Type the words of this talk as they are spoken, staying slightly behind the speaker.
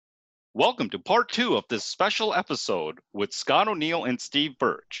Welcome to part two of this special episode with Scott O'Neill and Steve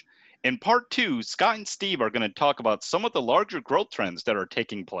Birch. In part two, Scott and Steve are going to talk about some of the larger growth trends that are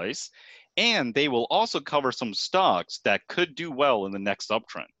taking place, and they will also cover some stocks that could do well in the next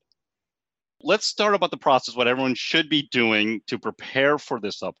uptrend. Let's start about the process, what everyone should be doing to prepare for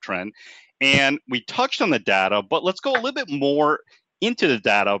this uptrend. And we touched on the data, but let's go a little bit more into the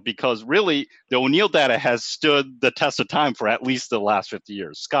data because really the O'Neill data has stood the test of time for at least the last 50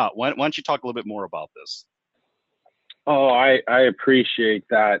 years. Scott, why don't you talk a little bit more about this? Oh, I appreciate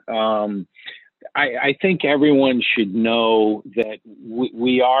that. I think everyone should know that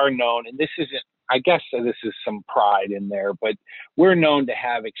we are known, and this isn't, I guess this is some pride in there, but we're known to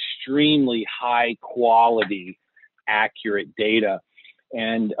have extremely high quality, accurate data.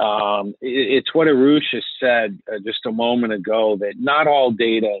 And it's what Arusha said just a moment ago, that not all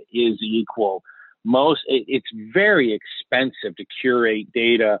data is equal. It's very expensive to curate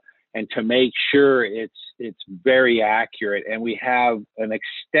data and to make sure it's very accurate. And we have an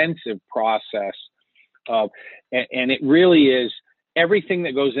extensive process of, and it really is, everything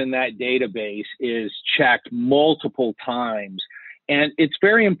that goes in that database is checked multiple times. And it's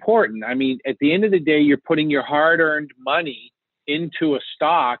very important. I mean, at the end of the day, you're putting your hard-earned money into a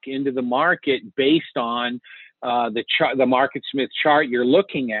stock, into the market, based on the MarketSmith chart you're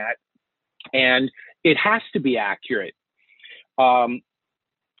looking at, and it has to be accurate.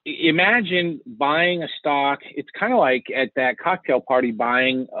 Imagine buying a stock. It's kind of like at that cocktail party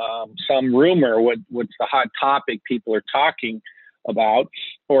buying some rumor, what's the hot topic people are talking about,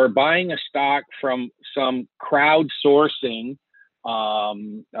 or buying a stock from some crowdsourcing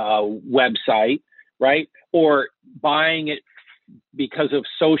website, right? Or buying it because of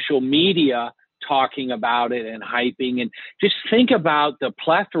social media talking about it and hyping. And just think about the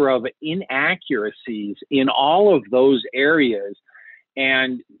plethora of inaccuracies in all of those areas.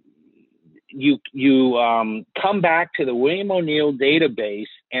 And you come back to the William O'Neill database,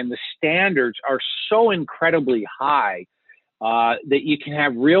 and the standards are so incredibly high that you can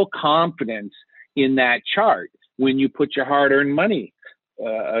have real confidence in that chart when you put your hard-earned money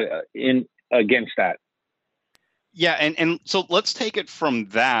in against that. Yeah, and so let's take it from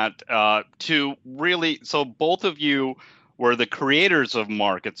that to really, so both of you were the creators of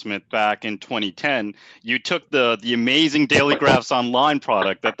MarketSmith back in 2010. You took the amazing Daily Graphs Online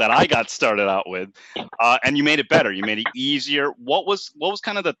product that I got started out with, and you made it better. You made it easier. What was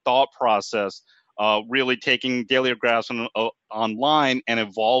kind of the thought process, really taking Daily Graphs Online and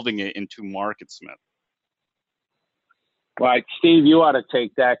evolving it into MarketSmith? Right, Steve, you ought to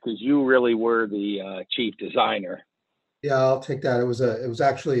take that because you really were the chief designer. Yeah, I'll take that. It was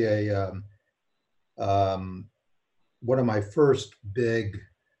actually one of my first big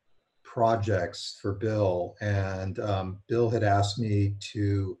projects for Bill, and Bill had asked me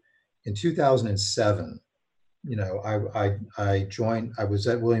to, in 2007. You know, I joined. I was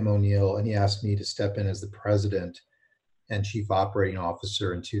at William O'Neill, and he asked me to step in as the president and chief operating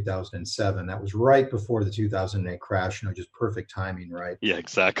officer in 2007. That was right before the 2008 crash. You know, just perfect timing, right? Yeah,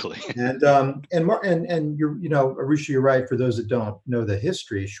 exactly. And you're, Arusha, you're right. For those that don't know the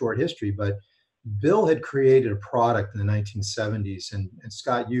history, short history, but Bill had created a product in the 1970s, and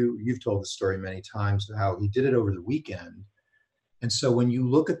Scott, you've told the story many times of how he did it over the weekend. And so when you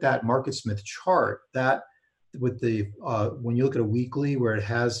look at that MarketSmith chart, that with the when you look at a weekly where it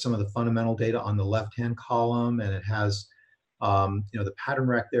has some of the fundamental data on the left-hand column, and it has the pattern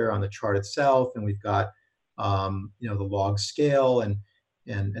rec there on the chart itself, and we've got the log scale and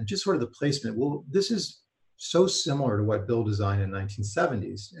just sort of the placement. Well, this is so similar to what Bill designed in the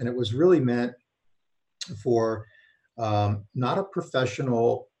 1970s, and it was really meant for not a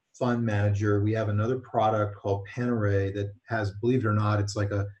professional fund manager. We have another product called PenArray that has, believe it or not, it's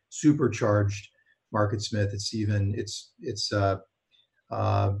like a supercharged MarketSmith.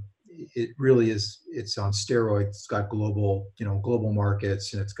 It really is. It's on steroids. It's got global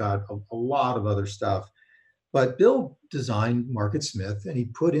markets, and it's got a lot of other stuff. But Bill designed MarketSmith, and he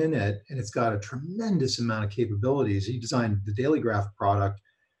put in it, and it's got a tremendous amount of capabilities. He designed the Daily Graph product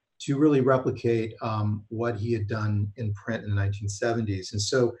to really replicate what he had done in print in the 1970s. And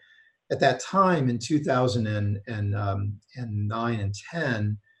so at that time, in 2009 and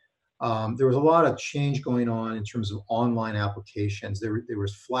 10, there was a lot of change going on in terms of online applications. There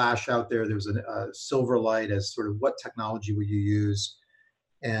was Flash out there. There was a Silverlight as sort of what technology would you use,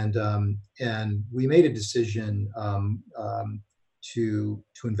 and we made a decision to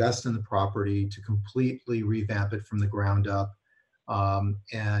invest in the property, to completely revamp it from the ground up,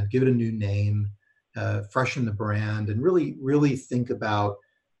 and give it a new name, freshen the brand, and really think about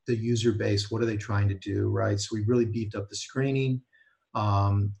the user base. What are they trying to do, right? So we really beefed up the screening.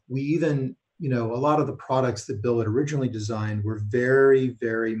 We even, a lot of the products that Bill had originally designed were very,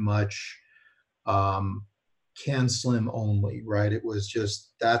 very much can slim only, right? It was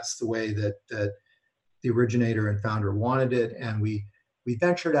just, that's the way that the originator and founder wanted it. And we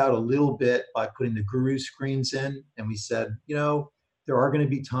ventured out a little bit by putting the Guru screens in, and we said, there are going to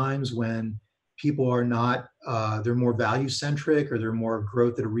be times when people are not, they're more value centric, or they're more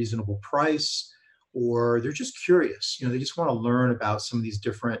growth at a reasonable price, or they're just curious. They just want to learn about some of these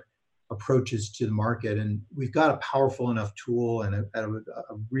different approaches to the market. And we've got a powerful enough tool and a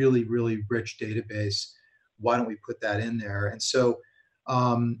really, really rich database. Why don't we put that in there? And so,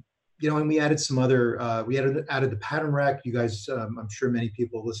 and we added some other, we added the pattern rec. You guys, I'm sure many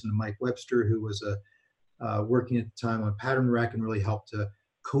people listen to Mike Webster, who was working at the time on pattern rec and really helped to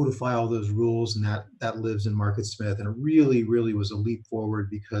codify all those rules, and that lives in MarketSmith. And it really, really was a leap forward,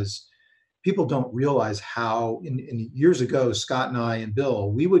 because people don't realize how in years ago, Scott and I and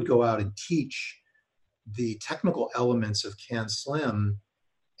Bill, we would go out and teach the technical elements of CanSlim,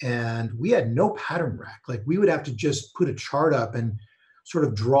 and we had no pattern rec. Like, we would have to just put a chart up and sort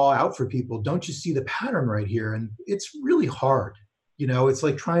of draw out for people, don't you see the pattern right here? And it's really hard. It's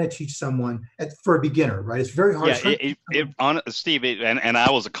like trying to teach someone for a beginner, right? It's very hard. Yeah, Steve, and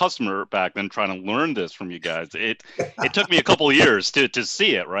I was a customer back then trying to learn this from you guys. It took me a couple of years to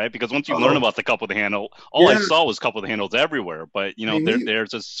see it, right? Because once you learn about the cup with the handle, all I saw was cup with the handles everywhere. But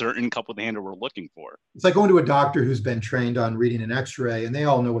there's a certain cup with the handle we're looking for. It's like going to a doctor who's been trained on reading an X-ray, and they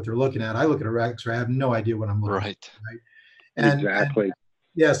all know what they're looking at. I look at an X-ray, I have no idea what I'm looking at. Right. And, exactly. And,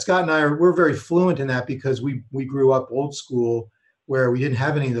 yeah, Scott and we're very fluent in that, because we grew up old school, where we didn't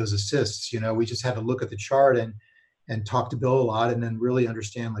have any of those assists. We just had to look at the chart and talk to Bill a lot, and then really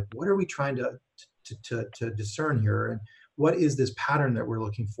understand, like, what are we trying to discern here, and what is this pattern that we're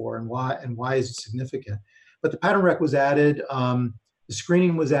looking for, and why is it significant? But the pattern rec was added, the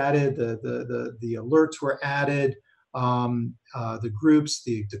screening was added, the alerts were added, the groups,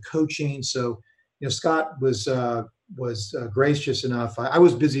 the coaching. So Scott was gracious enough. I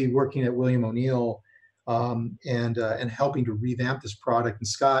was busy working at William O'Neill, and helping to revamp this product. And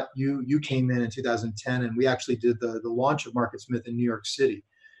Scott, you came in 2010, and we actually did the launch of MarketSmith in New York City.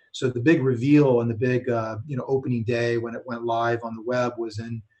 So the big reveal and the big opening day when it went live on the web was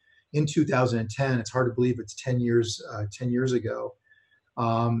in 2010. It's hard to believe it's 10 years ago,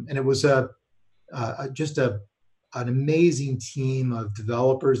 and it was just an amazing team of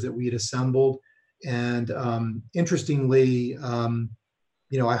developers that we had assembled. And interestingly,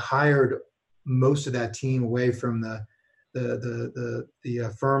 I hired most of that team away from the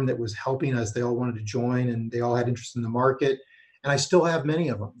firm that was helping us. They all wanted to join, and they all had interest in the market. And I still have many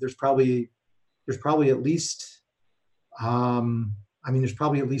of them. There's probably at least, there's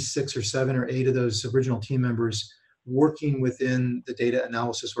probably at least 6 or 7 or 8 of those original team members working within the data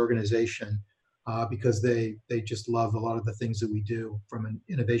analysis organization, because they just love a lot of the things that we do from an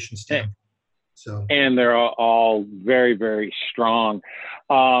innovation standpoint. So, and they're all very, very strong.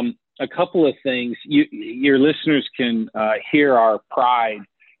 A couple of things. Your listeners can hear our pride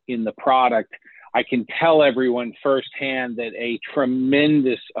in the product. I can tell everyone firsthand that a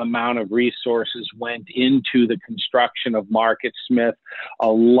tremendous amount of resources went into the construction of MarketSmith. A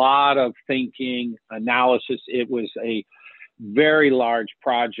lot of thinking, analysis. It was a very large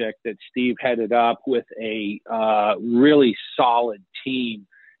project that Steve headed up with a really solid team.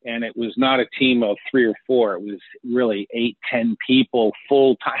 And it was not a team of 3 or 4. It was really 8, 10 people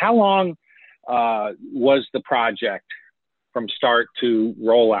full time. How long was the project from start to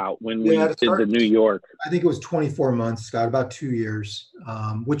rollout when we did the New York? I think it was 24 months, Scott, about 2 years,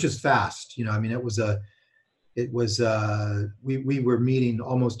 which is fast. We were meeting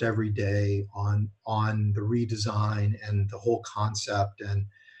almost every day on the redesign and the whole concept and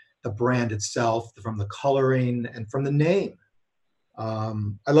the brand itself, from the coloring and from the name.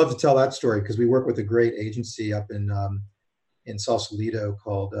 I love to tell that story because we work with a great agency up in Sausalito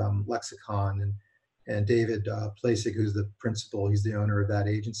called Lexicon, and David Plasik, who's the principal, he's the owner of that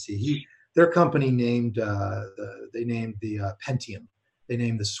agency. Their company named the Pentium. They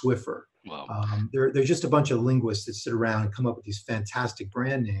named the Swiffer. Wow. They're just a bunch of linguists that sit around and come up with these fantastic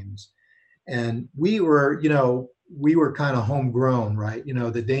brand names. And we were kind of homegrown, right?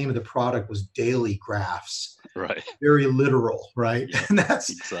 The name of the product was Daily Graphs. Right. Very literal, right? And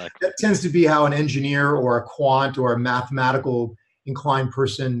that tends to be how an engineer or a quant or a mathematical inclined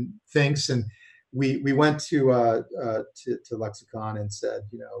person thinks. And we went to Lexicon and said,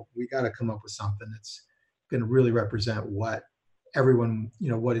 we got to come up with something that's going to really represent what everyone,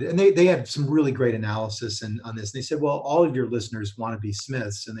 what it, and they had some really great analysis on this. And they said, well, all of your listeners want to be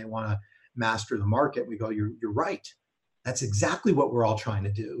Smiths and they want to master the market. We go, you're right. That's exactly what we're all trying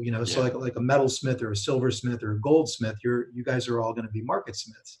to do. So Yeah. like a metalsmith or a silversmith or a goldsmith, you guys are all going to be market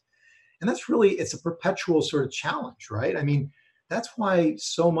smiths. And that's really, it's a perpetual sort of challenge, right? I mean, that's why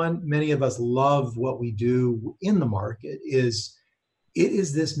many of us love what we do in the market. It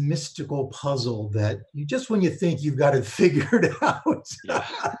is this mystical puzzle that you just, when you think you've got it figured out, Yeah.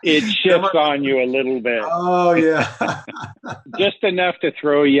 It shifts on you a little bit. Oh yeah. Just enough to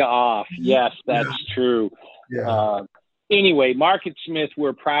throw you off. Yes, that's true. Yeah. Anyway, MarketSmith,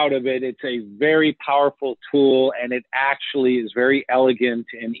 we're proud of it. It's a very powerful tool, and it actually is very elegant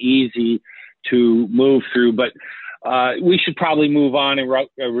and easy to move through. But we should probably move on,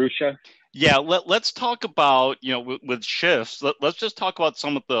 Arusha. Yeah, let's talk about, with shifts, let's just talk about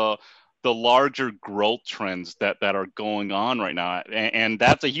some of the larger growth trends that are going on right now. And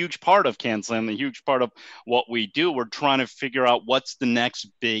that's a huge part of CanSlim, a huge part of what we do. We're trying to figure out what's the next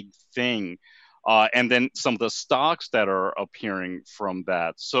big thing. And then some of the stocks that are appearing from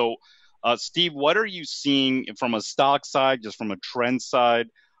that. So, Steve, what are you seeing from a stock side, just from a trend side,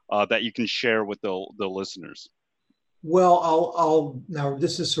 that you can share with the listeners? Well, I'll now.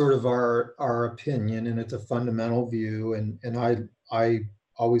 This is sort of our opinion, and it's a fundamental view, and I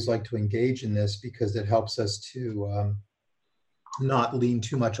always like to engage in this because it helps us to not lean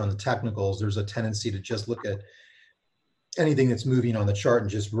too much on the technicals. There's a tendency to just look at anything that's moving on the chart and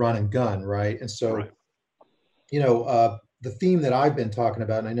just run and gun, right? And so, Right. The theme that I've been talking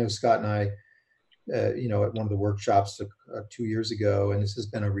about, and I know Scott and I, at one of the workshops 2 years ago, and this has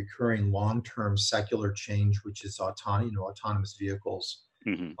been a recurring long-term secular change, which is autonomous vehicles.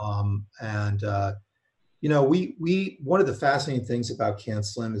 Mm-hmm. We one of the fascinating things about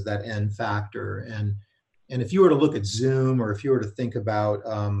CanSlim is that N factor, and if you were to look at Zoom, or if you were to think about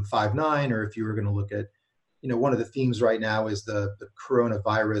Five9, or if you were going to look at, one of the themes right now is the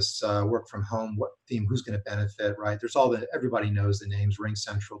coronavirus, work from home. What theme? Who's going to benefit? Right? There's everybody knows the names: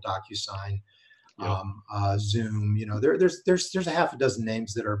 RingCentral, DocuSign. Yep. Zoom, there's a half a dozen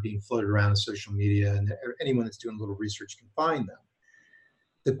names that are being floated around in social media, and anyone that's doing a little research can find them.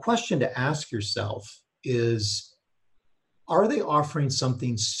 The question to ask yourself is, are they offering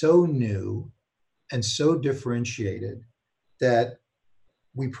something so new and so differentiated that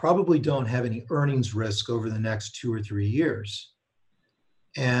we probably don't have any earnings risk over the next 2 or 3 years?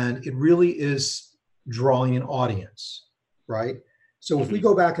 And it really is drawing an audience, right? So if we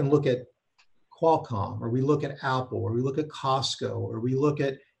go back and look at Qualcomm, or we look at Apple, or we look at Costco, or we look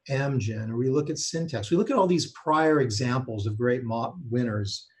at Amgen, or we look at Syntex, we look at all these prior examples of great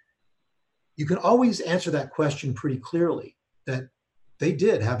winners, you can always answer that question pretty clearly, that they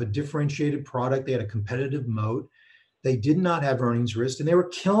did have a differentiated product, they had a competitive moat, they did not have earnings risk, and they were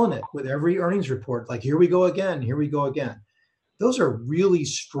killing it with every earnings report, like, here we go again, here we go again. Those are really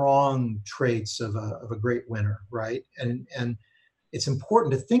strong traits of a great winner, right? And it's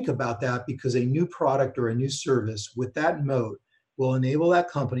important to think about that, because a new product or a new service with that moat will enable that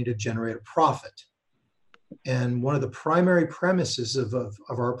company to generate a profit. And one of the primary premises of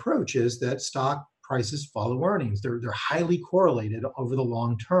our approach is that stock prices follow earnings. They're highly correlated over the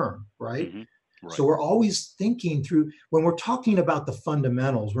long term, right? Mm-hmm. Right. So we're always thinking through, when we're talking about the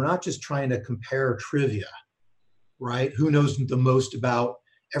fundamentals, we're not just trying to compare trivia, right? Who knows the most about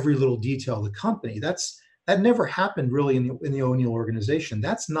every little detail of the company? That never happened really in the O'Neill organization.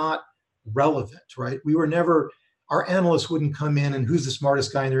 That's not relevant, right? Our analysts wouldn't come in and who's the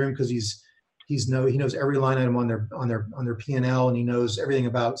smartest guy in the room, because he knows every line item on their P&L, and he knows everything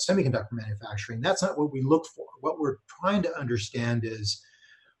about semiconductor manufacturing. That's not what we look for. What we're trying to understand is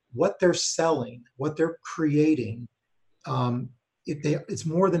what they're selling, what they're creating. It's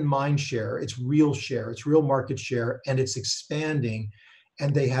more than mind share. It's real share. It's real market share, and it's expanding.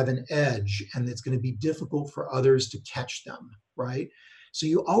 And they have an edge, and it's going to be difficult for others to catch them, right? So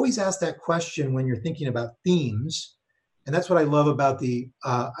you always ask that question when you're thinking about themes, and that's what I love about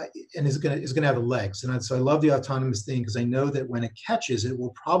and is going to have legs. And so I love the autonomous thing, because I know that when it catches, it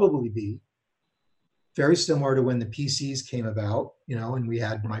will probably be very similar to when the PCs came about, and we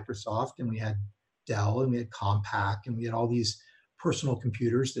had Microsoft, and we had Dell, and we had Compaq, and we had all these personal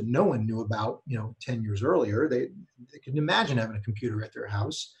computers that no one knew about, 10 years earlier. They couldn't imagine having a computer at their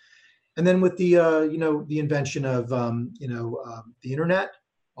house. And then with the invention of, the internet,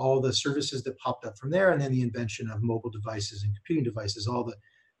 all the services that popped up from there, and then the invention of mobile devices and computing devices, all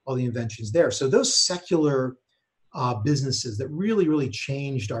the inventions there. So those secular businesses that really, really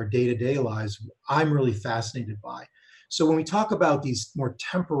changed our day-to-day lives, I'm really fascinated by. So when we talk about these more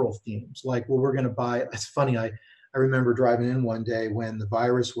temporal themes, like, well, we're going to buy, it's funny, I remember driving in one day when the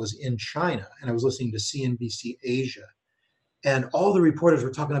virus was in China, and I was listening to CNBC Asia, and all the reporters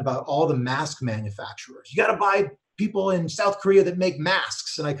were talking about all the mask manufacturers. You got to buy people in South Korea that make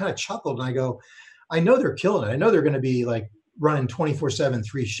masks. And I kind of chuckled and I go, I know they're killing it. I know they're going to be like running 24/7,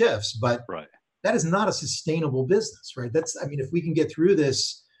 3 shifts, but Right. that is not a sustainable business, right? I mean, if we can get through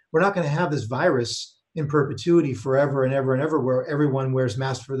this, we're not going to have this virus in perpetuity forever and ever and ever, where everyone wears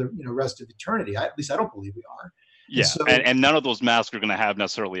masks for the rest of eternity. At least I don't believe we are. Yeah, so, and none of those masks are going to have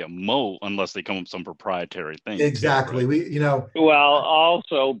necessarily a moat unless they come with some proprietary thing. Exactly. Too, right? Well,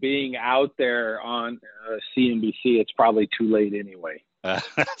 also being out there on CNBC, it's probably too late anyway.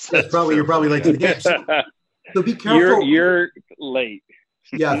 You're probably late to the game. So be careful. You're late.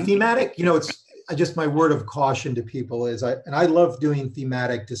 Yeah, thematic. It's just my word of caution to people is I love doing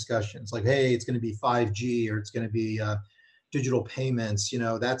thematic discussions. Like, hey, it's going to be 5G or it's going to be digital payments.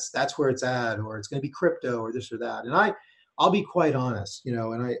 That's where it's at, or it's going to be crypto or this or that. And I'll be quite honest.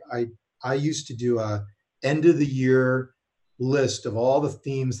 And I used to do a end of the year list of all the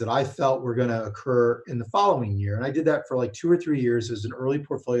themes that I felt were going to occur in the following year. And I did that for like 2 or 3 years as an early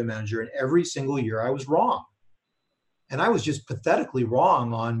portfolio manager. And every single year I was wrong. And I was just pathetically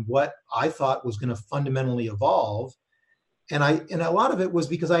wrong on what I thought was going to fundamentally evolve. And a lot of it was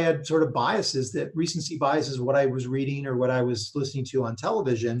because I had sort of biases, that recency biases, what I was reading or what I was listening to on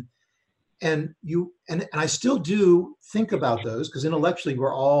television. And I still do think about those, because intellectually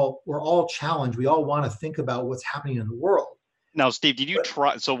we're all challenged. We all want to think about what's happening in the world. Now, Steve, did you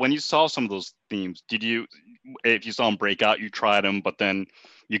try? So when you saw some of those themes, if you saw them break out, you tried them, but then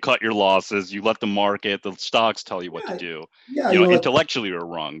you cut your losses, you let the market, the stocks tell you what to do. Yeah, intellectually you're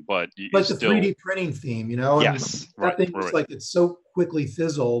wrong, but like the 3D printing theme, Yes, that thing was like, it's so quickly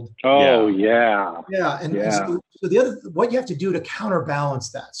fizzled. Oh yeah. And so what you have to do to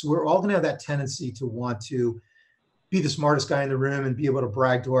counterbalance that. So we're all going to have that tendency to want to be the smartest guy in the room and be able to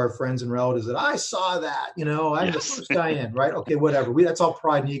brag to our friends and relatives that I saw that, I'm the first guy in, right? Okay, whatever. That's all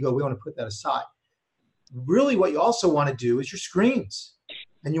pride and ego. We want to put that aside. Really, what you also want to do is your screens.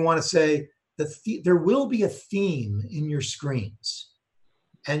 And you want to say that there will be a theme in your screens.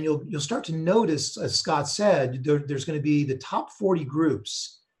 And you'll start to notice, as Scott said, there's going to be the top 40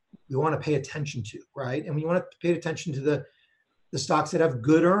 groups we want to pay attention to, right? And we want to pay attention to the stocks that have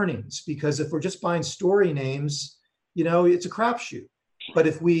good earnings, because if we're just buying story names, it's a crapshoot. But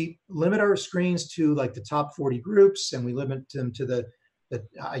if we limit our screens to like the top 40 groups, and we limit them to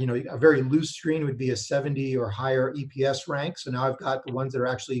a very loose screen would be a 70 or higher EPS rank. So now I've got the ones that are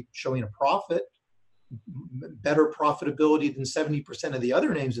actually showing a profit, better profitability than 70% of the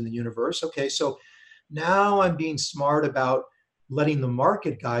other names in the universe. Okay, so now I'm being smart about letting the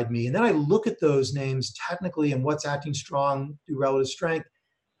market guide me. And then I look at those names technically and what's acting strong through relative strength.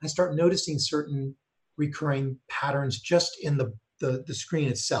 I start noticing certain recurring patterns just in the screen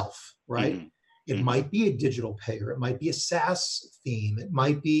itself, right? Mm-hmm. It might be a digital payer. It might be a SaaS theme. It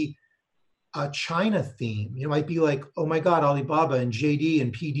might be a China theme. It might be like, oh my God, Alibaba and JD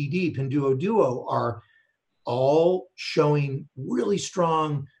and PDD, Pinduoduo are all showing really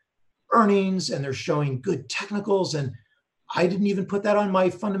strong earnings, and they're showing good technicals. And I didn't even put that on my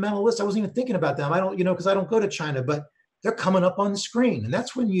fundamental list. I wasn't even thinking about them. I don't, because I don't go to China, but they're coming up on the screen. And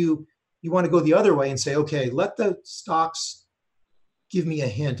that's when you want to go the other way and say, okay, let the stocks give me a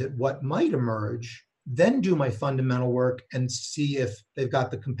hint at what might emerge, then do my fundamental work and see if they've got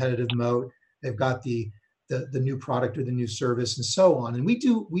the competitive moat, they've got the new product or the new service, and so on. And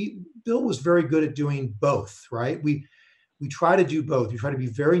Bill was very good at doing both, right? We try to do both. We try to be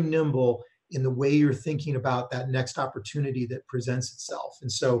very nimble in the way you're thinking about that next opportunity that presents itself.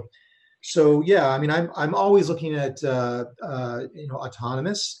 And so yeah, I mean, I'm always looking at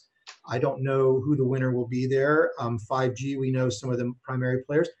autonomous. I don't know who the winner will be there. 5G, we know some of the primary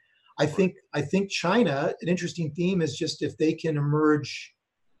players. I think China, an interesting theme is just if they can emerge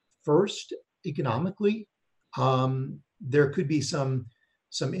first economically, there could be some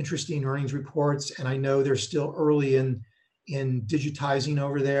interesting earnings reports. And I know they're still early in digitizing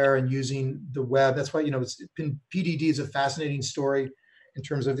over there and using the web. That's why, PDD is a fascinating story in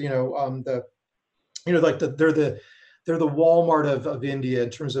terms of, they're the Walmart of India in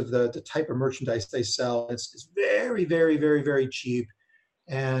terms of the type of merchandise they sell. It's very, very, very, very cheap.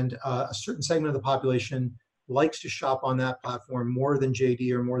 And a certain segment of the population likes to shop on that platform more than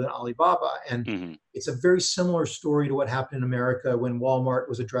JD or more than Alibaba. And It's a very similar story to what happened in America when Walmart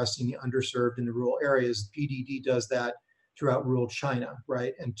was addressing the underserved in the rural areas. PDD does that throughout rural China,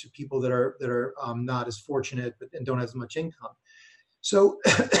 right? And to people that are not as fortunate and don't have as much income. So,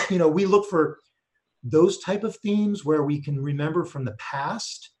 we look for those type of themes where we can remember from the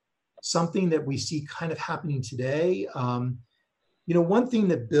past something that we see kind of happening today. One thing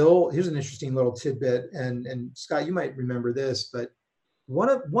that Bill, here's an interesting little tidbit, and Scott, you might remember this, but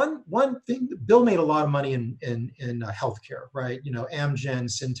one thing, Bill made a lot of money in healthcare, right? You know, Amgen,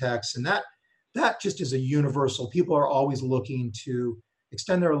 Syntex, and that just is a universal. People are always looking to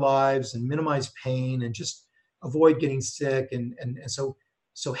extend their lives and minimize pain and just avoid getting sick. And so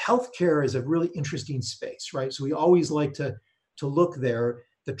healthcare is a really interesting space, right? So we always like to look there.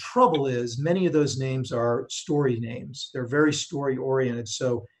 The trouble is many of those names are story names. They're very story oriented.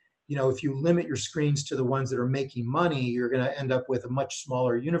 So, you know, if you limit your screens to the ones that are making money, you're going to end up with a much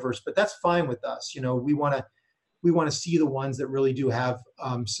smaller universe, but that's fine with us. You know, we want to see the ones that really do have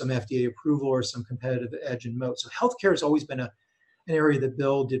some FDA approval or some competitive edge and moat. So healthcare has always been an area that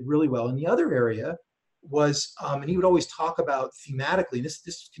Bill did really well. And the other area was, and he would always talk about thematically,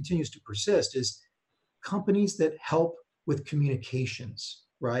 this continues to persist, is companies that help with communications,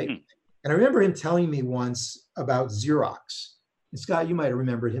 right? And I remember him telling me once about Xerox. And Scott, you might have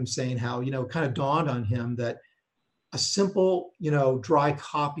remembered him saying how, you know, it kind of dawned on him that a simple, you know, dry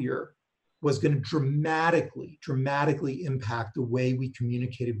copier was going to dramatically impact the way we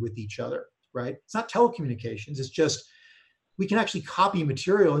communicated with each other, right? It's not telecommunications. It's just, we can actually copy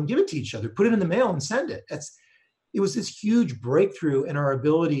material and give it to each other, put it in the mail and send it. It was this huge breakthrough in our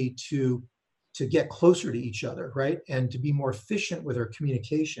ability to get closer to each other, right? And to be more efficient with our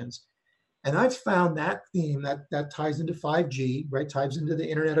communications. And I've found that theme that ties into 5G, right? Ties into the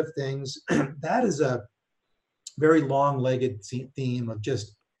Internet of Things. That is a very long-legged theme of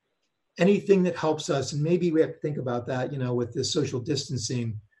just anything that helps us. And maybe we have to think about that, you know, with this social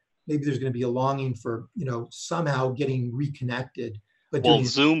distancing, maybe there's going to be a longing for, you know, somehow getting reconnected. But well,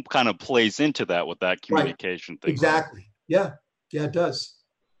 Zoom kind of plays into that with that communication thing. Exactly. Right? Yeah, it does.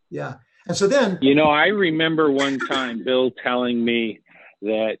 Yeah. And so then, you know, I remember one time Bill telling me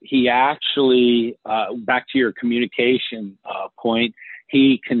that he actually, back to your communication point,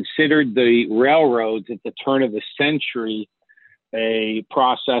 he considered the railroads at the turn of the century a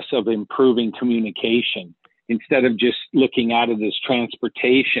process of improving communication instead of just looking at it as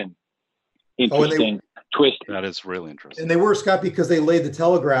transportation. Interesting twist. That is really interesting. And they were, Scott, because they laid the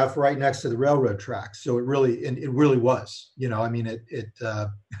telegraph right next to the railroad tracks. So it really was, you know, I mean,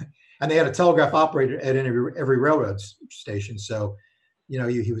 and they had a telegraph operator at every railroad station. So, you know,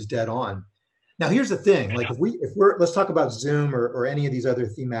 he was dead on. Now, here's the thing, like let's talk about Zoom or any of these other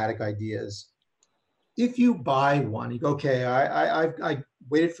thematic ideas. If you buy one, you go, okay, I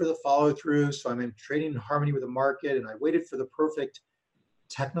waited for the follow through. So I'm trading in harmony with the market and I waited for the perfect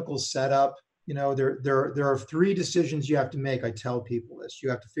technical setup. You know, there are three decisions you have to make. I tell people this. You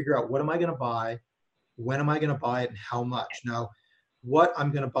have to figure out, what am I going to buy? When am I going to buy it? And how much? Now, what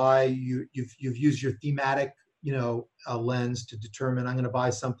I'm going to buy, you've used your thematic, you know, lens to determine I'm going to buy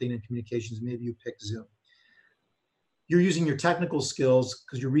something in communications. Maybe you pick Zoom. You're using your technical skills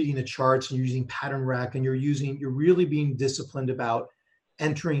because you're reading the charts and you're using pattern rec and you're really being disciplined about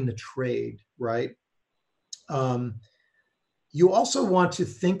entering the trade, right? You also want to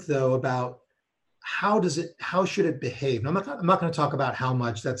think though about how should it behave? And I'm not going to talk about how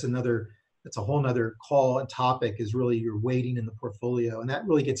much. That's a whole nother call and topic, is really your weighting in the portfolio. And that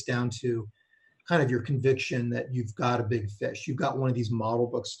really gets down to kind of your conviction that you've got a big fish. You've got one of these model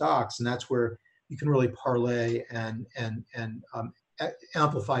book stocks, and that's where you can really parlay and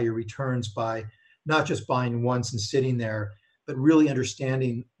amplify your returns by not just buying once and sitting there, but really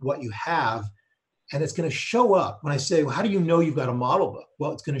understanding what you have. And it's going to show up when I say, well, how do you know you've got a model book?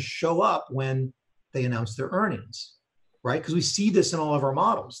 Well, it's going to show up when they announce their earnings, right? Because we see this in all of our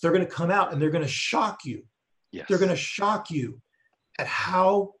models. They're going to come out and they're going to shock you. Yes. They're going to shock you at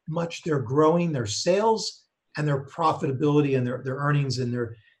how much they're growing their sales and their profitability and their earnings and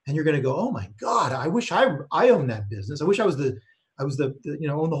you're going to go, oh my God, I wish I owned that business. I wish I was the you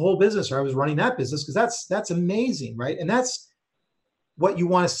know, own the whole business, or I was running that business, because that's amazing, right? And that's what you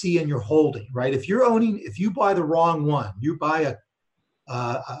want to see in your holding, right? If you buy the wrong one, you buy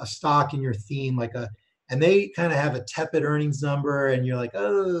a stock in your theme, and they kind of have a tepid earnings number, and you're like,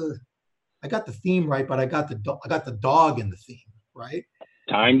 oh, I got the theme right, but I got the dog in the theme, right?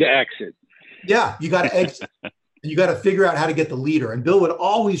 Time to exit. Yeah, you got to exit. And you got to figure out how to get the leader. And Bill would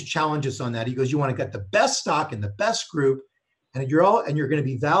always challenge us on that. He goes, you want to get the best stock in the best group, and you're going to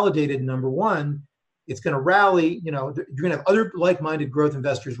be validated. Number one, it's going to rally. You know, you're going to have other like-minded growth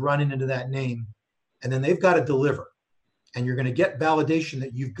investors running into that name, and then they've got to deliver. And you're going to get validation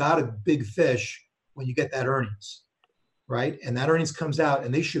that you've got a big fish when you get that earnings, right? And that earnings comes out,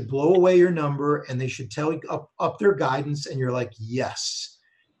 and they should blow away your number, and they should tell you up their guidance, and you're like, yes,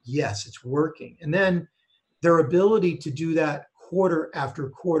 it's working. And then their ability to do that quarter after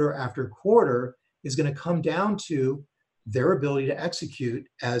quarter after quarter is going to come down to their ability to execute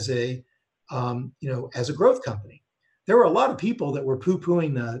as a growth company. there were a lot of people that were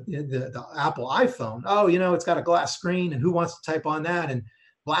poo-pooing the Apple iPhone. Oh, it's got a glass screen, and who wants to type on that? And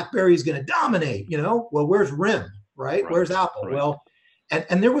BlackBerry is going to dominate. Well, where's RIM, right? Where's Apple? Right. Well,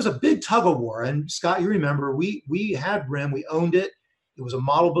 and there was a big tug of war. And Scott, you remember we had RIM, we owned it. It was a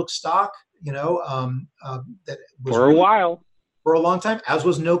model book stock, that was for a while, for a long time, as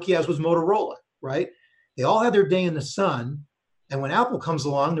was Nokia, as was Motorola, right? They all had their day in the sun. And when Apple comes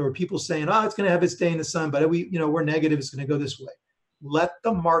along, there were people saying, oh, it's going to have its day in the sun, but we're negative. It's going to go this way. Let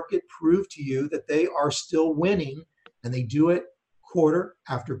the market prove to you that they are still winning, and they do it quarter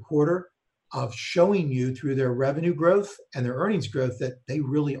after quarter of showing you through their revenue growth and their earnings growth that they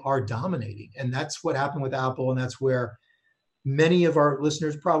really are dominating. And that's what happened with Apple. And that's where many of our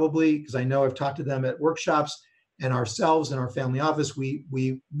listeners probably, because I know I've talked to them at workshops and ourselves in our family office, we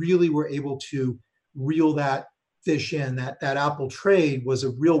really were able to reel that fish in. That Apple trade was a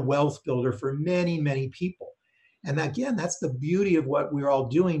real wealth builder for many, many people. And again, that's the beauty of what we're all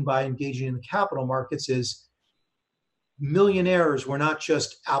doing by engaging in the capital markets is millionaires were not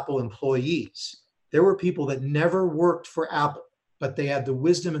just Apple employees. There were people that never worked for Apple, but they had the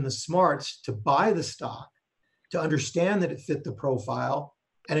wisdom and the smarts to buy the stock, to understand that it fit the profile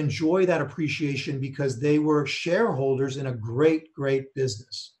and enjoy that appreciation because they were shareholders in a great, great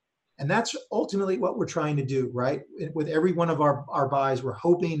business. And that's ultimately what we're trying to do, right? With every one of our buys, we're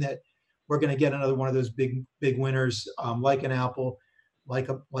hoping that we're going to get another one of those big winners, like an Apple, like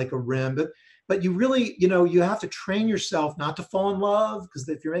a RIM. But you really, you have to train yourself not to fall in love, because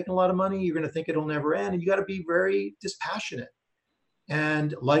if you're making a lot of money, you're going to think it'll never end, and you got to be very dispassionate.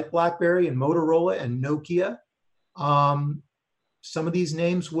 And like BlackBerry and Motorola and Nokia, some of these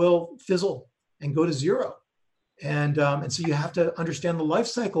names will fizzle and go to zero. And so you have to understand the life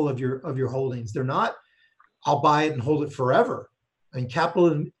cycle of your holdings. They're not, I'll buy it and hold it forever. I mean,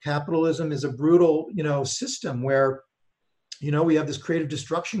 capitalism is a brutal, system where, we have this creative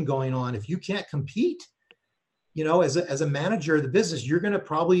destruction going on. If you can't compete, as a manager of the business, you're going to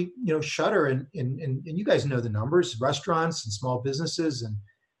probably, shutter. And you guys know the numbers, restaurants and small businesses.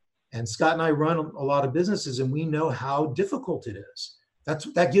 And Scott and I run a lot of businesses, and we know how difficult it is.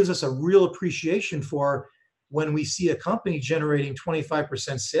 That gives us a real appreciation for when we see a company generating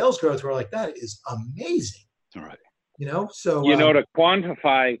 25% sales growth. We're like, that is amazing. All right. So to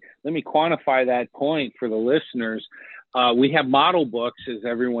quantify, let me quantify that point for the listeners. We have model books, as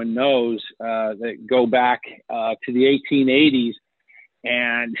everyone knows, that go back to the 1880s,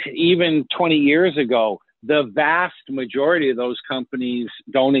 and even 20 years ago, the vast majority of those companies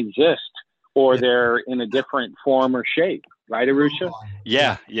don't exist, or they're in a different form or shape. Right, Arusha?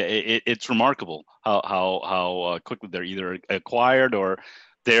 Yeah. It's remarkable how quickly they're either acquired or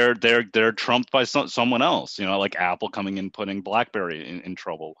they're trumped by someone else. Like Apple coming in, putting BlackBerry in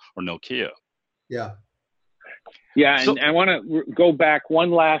trouble, or Nokia. Yeah. Yeah, and I want to go back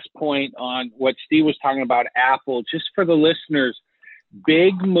one last point on what Steve was talking about Apple, just for the listeners.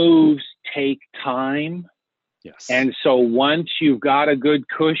 Big moves take time. Yes. And so once you've got a good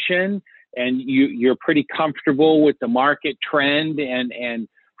cushion and you're pretty comfortable with the market trend and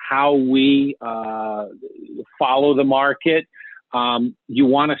how we follow the market, you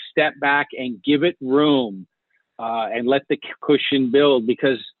want to step back and give it room and let the cushion build,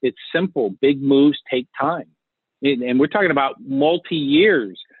 because it's simple. Big moves take time. And we're talking about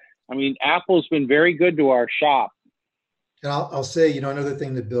multi-years. I mean, Apple's been very good to our shop. And I'll say, another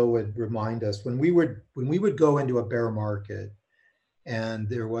thing that Bill would remind us, when we would go into a bear market, and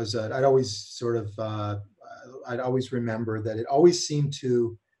there was I'd always remember that it always seemed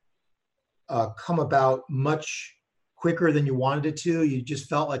to come about much quicker than you wanted it to. You just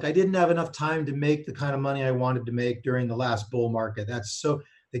felt like I didn't have enough time to make the kind of money I wanted to make during the last bull market.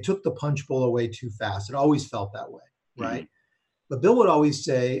 They took the punch bowl away too fast. It always felt that way, right? Mm-hmm. But Bill would always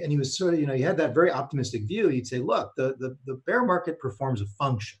say, and he was sort of, he had that very optimistic view. He'd say, look, the bear market performs a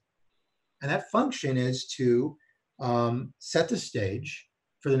function. And that function is to set the stage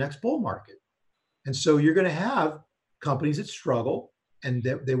for the next bull market. And so you're going to have companies that struggle and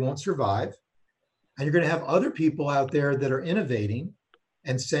they won't survive. And you're going to have other people out there that are innovating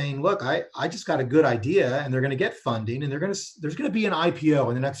and saying, look, I just got a good idea, and they're going to get funding, and there's going to be an IPO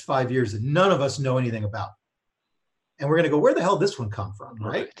in the next 5 years that none of us know anything about. And we're going to go, where the hell did this one come from?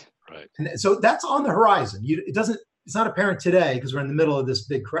 Right. And so that's on the horizon. It's not apparent today because we're in the middle of this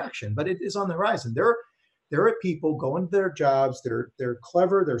big correction, but it is on the horizon. There are people going to their jobs. They're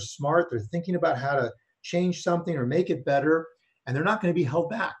clever. They're smart. They're thinking about how to change something or make it better. And they're not going to be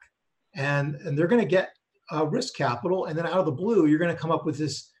held back. And they're going to get risk capital. And then out of the blue, you're going to come up with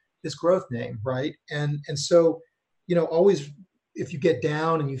this growth name. Right. And so, always if you get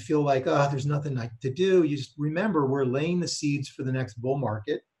down and you feel like, oh, there's nothing to do, you just remember we're laying the seeds for the next bull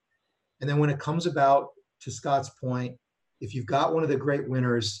market. And then when it comes about, to Scott's point, if you've got one of the great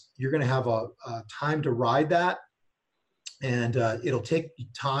winners, you're going to have a time to ride that. And it'll take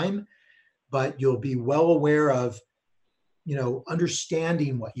time, but you'll be well aware of,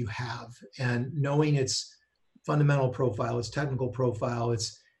 understanding what you have and knowing its fundamental profile, its technical profile,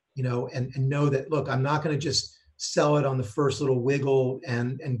 its, and know that, look, I'm not going to just sell it on the first little wiggle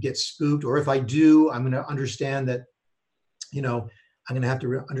and get spooked. Or if I do, I'm going to understand that, I'm going to have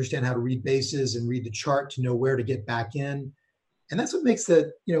to understand how to read bases and read the chart to know where to get back in. And that's what makes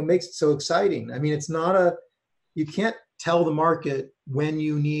makes it so exciting. I mean, it's not you can't tell the market when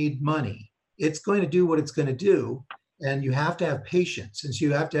you need money. It's going to do what it's going to do. And you have to have patience. And so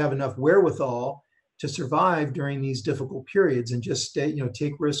you have to have enough wherewithal to survive during these difficult periods and just stay,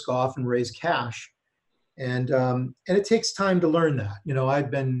 take risk off and raise cash. And it takes time to learn that. I've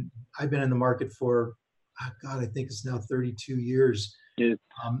been in the market for, God, I think it's now 32 years.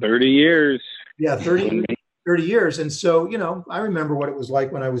 30 years. Yeah, 30 years. And so, I remember what it was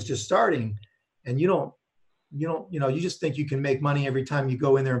like when I was just starting. And you just think you can make money every time you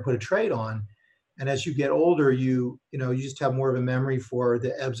go in there and put a trade on. And as you get older, you just have more of a memory for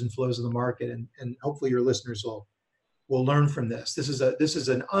the ebbs and flows of the market. And hopefully your listeners will learn from this. This is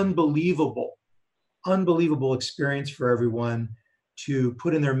an unbelievable experience for everyone to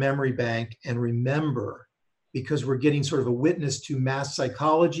put in their memory bank and remember, because we're getting sort of a witness to mass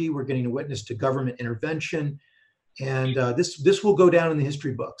psychology. We're getting a witness to government intervention. And this will go down in the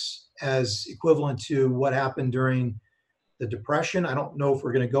history books as equivalent to what happened during the Depression. I don't know if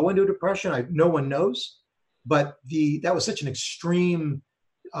we're going to go into a depression. No one knows. But that was such an extreme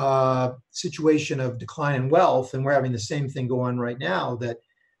situation of decline in wealth. And we're having the same thing go on right now that,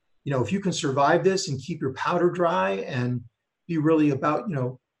 if you can survive this and keep your powder dry and be really about,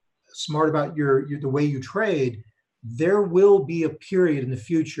 smart about the way you trade, there will be a period in the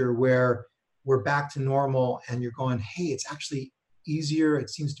future where we're back to normal and you're going, hey, it's actually easier.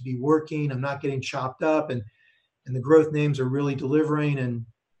 It seems to be working. I'm not getting chopped up, and the growth names are really delivering,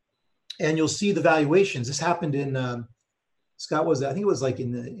 and you'll see the valuations. This happened in Scott, I think it was like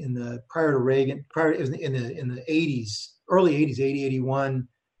in the prior to Reagan, it was in the 80s, early 80s, 80, 81.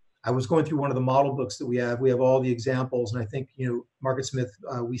 I was going through one of the model books that we have. We have all the examples, and I think Market Smith,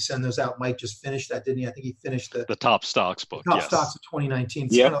 we send those out. Mike just finished that, didn't he? I think he finished the top stocks book. Top stocks of 2019.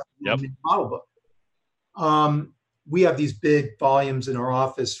 Yep. Model book. We have these big volumes in our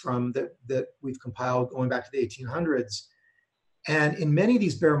office from that we've compiled going back to the 1800s, and in many of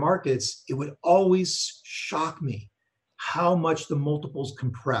these bear markets, it would always shock me how much the multiples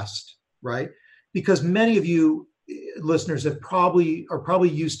compressed, right? Because many of you listeners are probably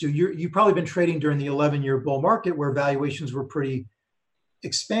used to, you've probably been trading during the 11-year bull market where valuations were pretty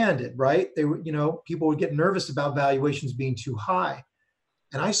expanded, right? They were, people would get nervous about valuations being too high.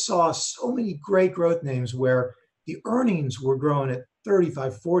 And I saw so many great growth names where the earnings were growing at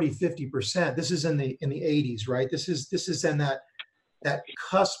 35, 40, 50%. This is in the 80s, right? This is in that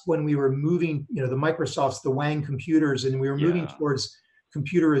cusp when we were moving, the Microsofts, the Wang computers, and we were moving towards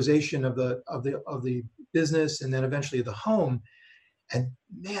computerization of the business and then eventually the home. And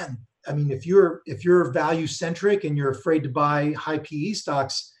man, I mean, if you're value centric and you're afraid to buy high PE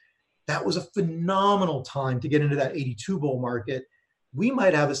stocks, that was a phenomenal time to get into that 82 bull market. We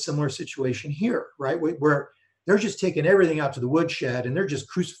might have a similar situation here, right? Where they're just taking everything out to the woodshed and they're just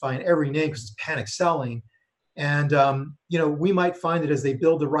crucifying every name because it's panic selling. And, we might find that as they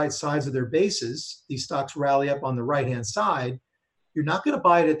build the right size of their bases, these stocks rally up on the right-hand side. You're not going to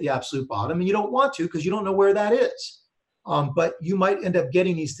buy it at the absolute bottom, and you don't want to because you don't know where that is. But you might end up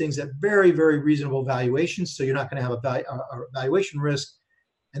getting these things at very, very reasonable valuations, so you're not going to have a valuation risk.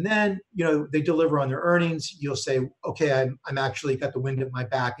 And then, they deliver on their earnings. You'll say, okay, I'm actually got the wind at my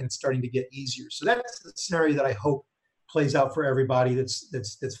back, and it's starting to get easier. So that's the scenario that I hope plays out for everybody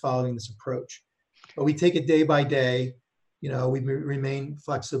that's following this approach. But we take it day by day. We remain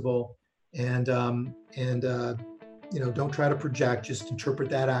flexible, and don't try to project. Just interpret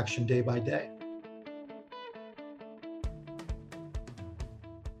that action day by day.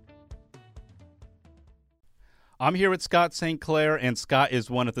 I'm here with Scott St. Clair, and Scott is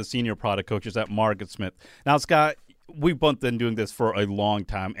one of the senior product coaches at Market Smith. Now, Scott, we've both been doing this for a long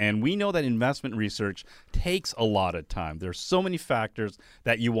time, and we know that investment research takes a lot of time. There's so many factors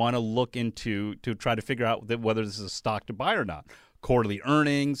that you want to look into to try to figure out whether this is a stock to buy or not. Quarterly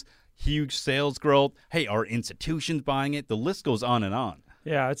earnings, huge sales growth. Hey, are institutions buying it? The list goes on and on.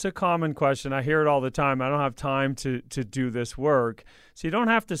 Yeah, it's a common question. I hear it all the time. I don't have time to do this work. So you don't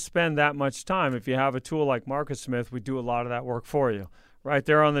have to spend that much time. If you have a tool like MarketSmith, we do a lot of that work for you. Right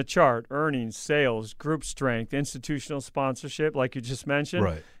there on the chart, earnings, sales, group strength, institutional sponsorship, like you just mentioned.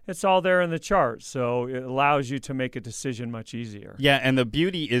 Right. It's all there in the chart. So it allows you to make a decision much easier. Yeah, and the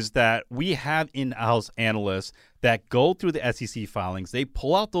beauty is that we have in-house analysts that go through the SEC filings. They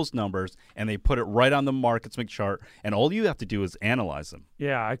pull out those numbers, and they put it right on the MarketSmith chart, and all you have to do is analyze them.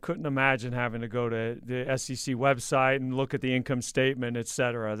 Yeah, I couldn't imagine having to go to the SEC website and look at the income statement, et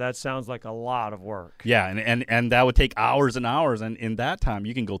cetera. That sounds like a lot of work. Yeah, and that would take hours and hours, and in that time,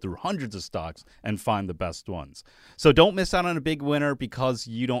 you can go through hundreds of stocks and find the best ones. So don't miss out on a big winner because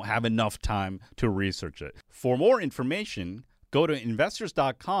you don't have enough time to research it. For more information, go to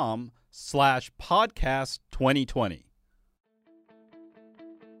investors.com/podcast2020.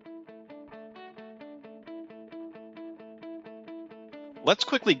 Let's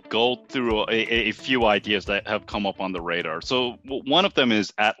quickly go through a few ideas that have come up on the radar. So one of them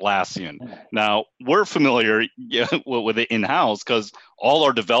is Atlassian. Now, we're familiar with it in-house because all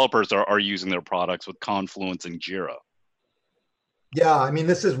our developers are using their products with Confluence and Jira. Yeah, I mean,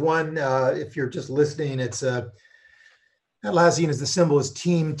 this is one, if you're just listening, it's Atlassian is the symbol is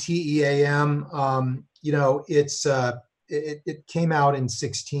team, TEAM. It came out in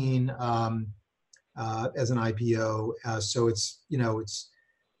 16 as an IPO. So it's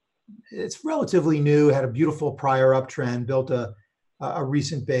relatively new, had a beautiful prior uptrend, built a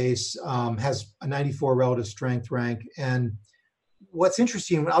recent base, has a 94 relative strength rank. And what's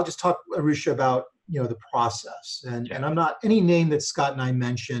interesting, I'll just talk, Arusha, about the process, and I'm not any name that Scott and I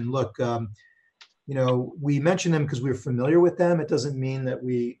mentioned. Look, we mention them because we're familiar with them. It doesn't mean that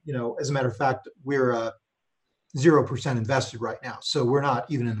we, as a matter of fact, we're 0% invested right now, so we're not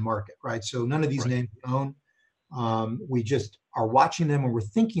even in the market, right? So none of these names we own. We just are watching them, and we're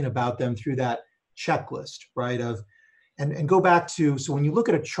thinking about them through that checklist, right? And go back to, so when you look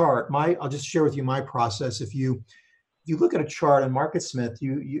at a chart, I'll just share with you my process. If you look at a chart on MarketSmith,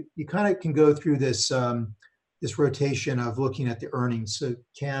 you kind of can go through this this rotation of looking at the earnings. So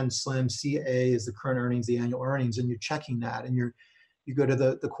CAN, SLIM, CA is the current earnings, the annual earnings, and you're checking that. And you go to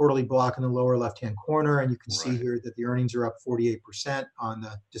the quarterly block in the lower left-hand corner, and you can see here that the earnings are up 48% on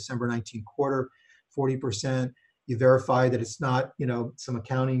the December 19 quarter, 40%. You verify that it's not, some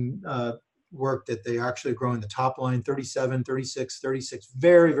accounting work, that they are actually growing the top line, 37, 36, 36,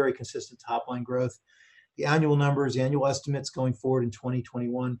 very, very consistent top line growth. The annual numbers, the annual estimates going forward in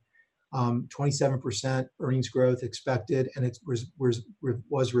 2021, 27% earnings growth expected, and it was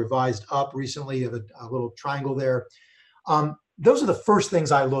revised up recently. You have a little triangle there. Those are the first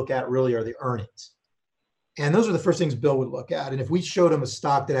things I look at, really, are the earnings. And those are the first things Bill would look at. And if we showed him a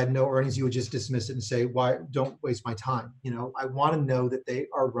stock that had no earnings, he would just dismiss it and say, why, don't waste my time. I want to know that they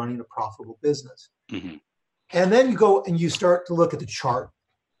are running a profitable business. Mm-hmm. And then you go and you start to look at the chart.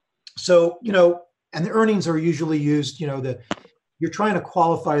 So, and the earnings are usually used, you're trying to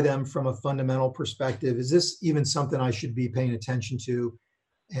qualify them from a fundamental perspective. Is this even something I should be paying attention to?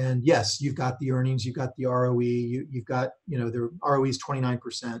 And yes, you've got the earnings, you've got the ROE, you've got, the ROE is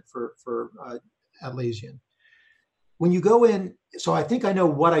 29% for Atlassian. When you go in, so I think I know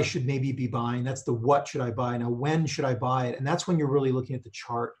what I should maybe be buying. That's the what should I buy. Now, when should I buy it? And that's when you're really looking at the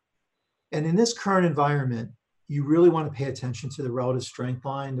chart. And in this current environment, you really want to pay attention to the relative strength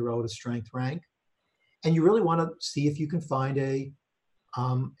line, the relative strength rank. And you really want to see if you can find a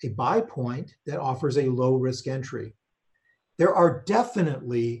buy point that offers a low risk entry. There are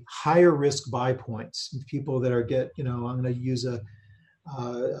definitely higher risk buy points. People that are I'm going to use a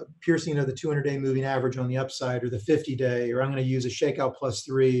piercing of the 200-day moving average on the upside, or the 50-day, or I'm going to use a shakeout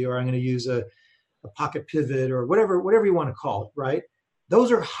 +3, or I'm going to use a pocket pivot, or whatever you want to call it, right?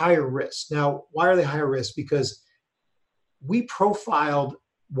 Those are higher risk. Now, why are they higher risk? Because we profiled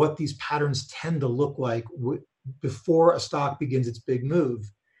what these patterns tend to look like before a stock begins its big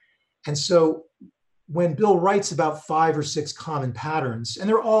move. And so when Bill writes about 5 or 6 common patterns, and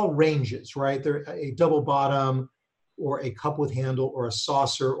they're all ranges, right? They're a double bottom, or a cup with handle, or a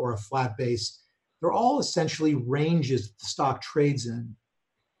saucer, or a flat base. They're all essentially ranges that the stock trades in.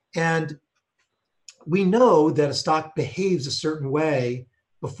 And we know that a stock behaves a certain way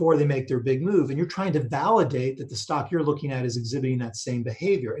before they make their big move. And you're trying to validate that the stock you're looking at is exhibiting that same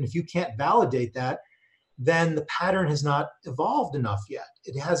behavior. And if you can't validate that, then the pattern has not evolved enough yet.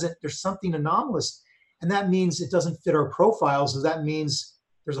 It hasn't, there's something anomalous. And that means it doesn't fit our profile. So that means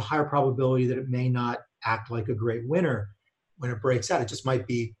there's a higher probability that it may not act like a great winner when it breaks out. It just might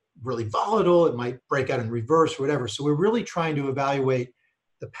be really volatile. It might break out in reverse or whatever. So we're really trying to evaluate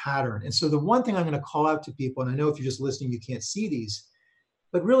the pattern. And so the one thing I'm going to call out to people, and I know if you're just listening, you can't see these,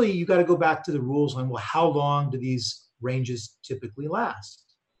 But really, you got to go back to the rules on, well, how long do these ranges typically last?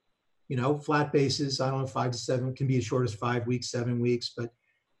 Flat bases, I don't know, 5 to 7 can be as short as 5 weeks, 7 weeks. But,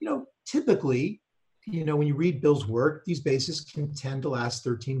 typically, when you read Bill's work, these bases can tend to last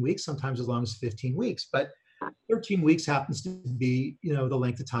 13 weeks, sometimes as long as 15 weeks. But 13 weeks happens to be, the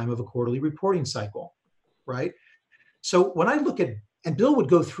length of time of a quarterly reporting cycle, right? So when I look at, and Bill would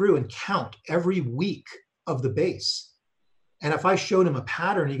go through and count every week of the base. And if I showed him a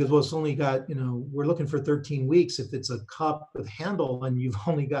pattern, he goes, well, it's only got, we're looking for 13 weeks. If it's a cup with handle and you've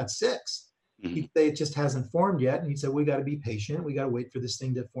only got 6, he'd say it just hasn't formed yet. And he said, we got to be patient. We got to wait for this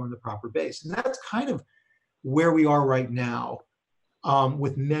thing to form the proper base. And that's kind of where we are right now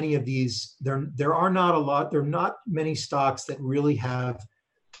with many of these. There are not many stocks that really have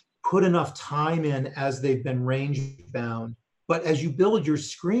put enough time in as they've been range bound. But as you build your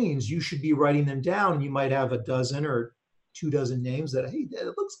screens, you should be writing them down. And you might have a dozen or 24 names that, hey,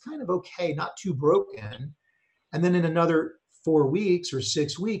 it looks kind of okay, not too broken. And then in another 4 weeks or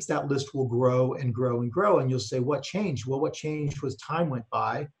 6 weeks, that list will grow and grow and grow. And you'll say, what changed? Well, what changed was time went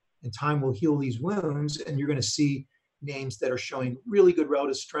by, and time will heal these wounds. And you're going to see names that are showing really good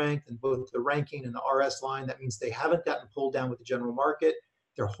relative strength in both the ranking and the RS line. That means they haven't gotten pulled down with the general market.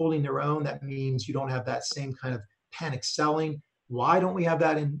 They're holding their own. That means you don't have that same kind of panic selling. Why don't we have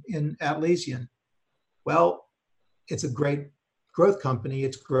that in Atlassian? Well, it's a great growth company.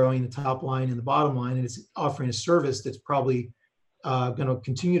 It's growing the top line and the bottom line, and it's offering a service that's probably going to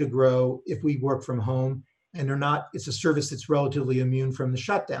continue to grow if we work from home. And it's a service that's relatively immune from the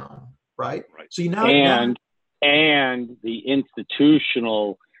shutdown, right? So and the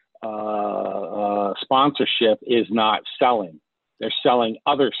institutional sponsorship is not selling. They're selling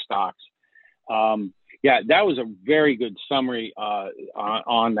other stocks. Yeah, that was a very good summary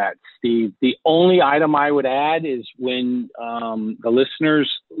on that, Steve. The only item I would add is when the listeners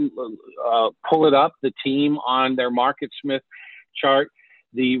pull it up, the team on their MarketSmith chart,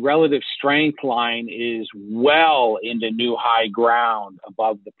 the relative strength line is well into new high ground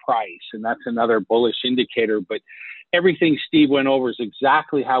above the price. And that's another bullish indicator. But everything Steve went over is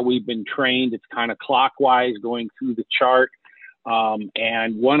exactly how we've been trained. It's kind of clockwise going through the chart.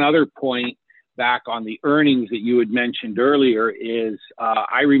 And one other point, back on the earnings that you had mentioned earlier, is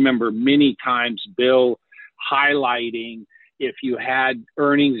I remember many times Bill highlighting if you had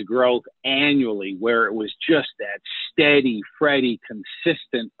earnings growth annually, where it was just that steady, Freddy,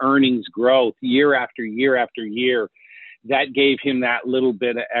 consistent earnings growth year after year after year, that gave him that little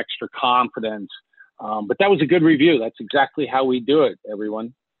bit of extra confidence. But that was a good review. That's exactly how we do it,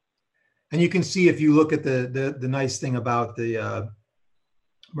 everyone. And you can see, if you look at the nice thing about the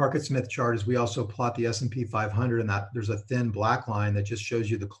MarketSmith chart, is we also plot the S&P 500, and that there's a thin black line that just shows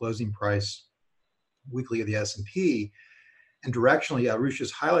you the closing price weekly of the S&P. And directionally,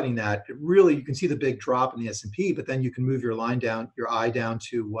 Arusha's highlighting that. You can see the big drop in the S&P, but then you can move your eye down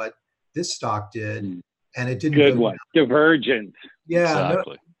to what this stock did, and it didn't. Good one. Divergence. Yeah,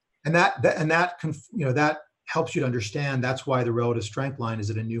 exactly. That helps you to understand that's why the relative strength line is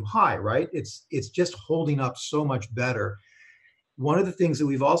at a new high, right? It's just holding up so much better. One of the things that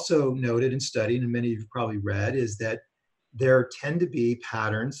we've also noted and studied, and many of you probably read, is that there tend to be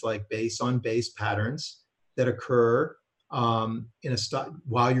patterns, like base on base patterns, that occur in a stock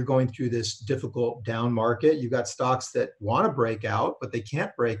while you're going through this difficult down market. You've got stocks that want to break out, but they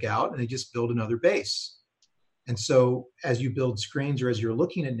can't break out, and they just build another base. And so as you build screens, or as you're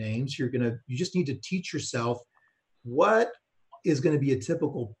looking at names, you just need to teach yourself what is going to be a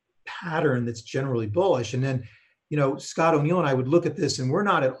typical pattern that's generally bullish. And then, Scott O'Neill and I would look at this, and we're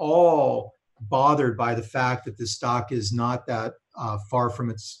not at all bothered by the fact that this stock is not that far from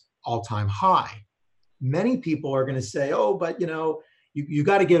its all-time high. Many people are going to say, oh, but you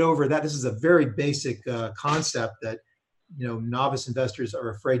got to get over that. This is a very basic concept that novice investors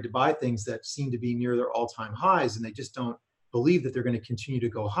are afraid to buy things that seem to be near their all-time highs, and they just don't believe that they're going to continue to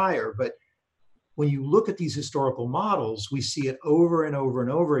go higher. But when you look at these historical models, we see it over and over and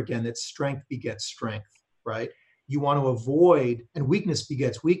over again that strength begets strength, right? You want to avoid, and weakness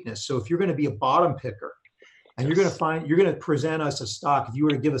begets weakness. So if you're going to be a bottom picker, and you're going to present us a stock, if you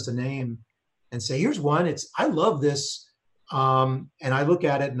were to give us a name and say, here's one, I love this, and I look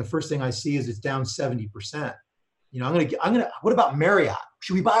at it, and the first thing I see is it's down 70%. What about Marriott?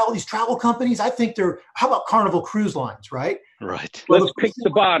 Should we buy all these travel companies? I think how about Carnival Cruise Lines, right? Right. Well, let's pick the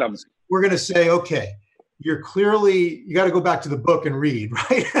bottom. We're going to say, okay, you got to go back to the book and read,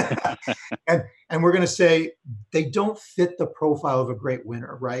 right? and we're going to say they don't fit the profile of a great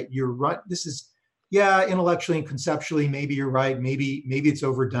winner, right? You're right. This is, intellectually and conceptually, maybe you're right. Maybe it's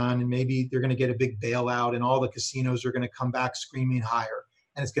overdone, and maybe they're going to get a big bailout, and all the casinos are going to come back screaming higher.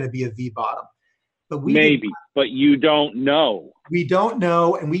 and it's going to be a V bottom. But but you don't know. We don't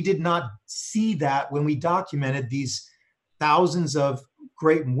know, and we did not see that when we documented these thousands of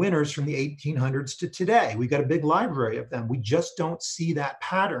great winners from the 1800s to today. We got a big library of them. We just don't see that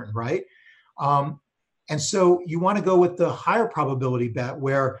pattern, right? And so you want to go with the higher probability bet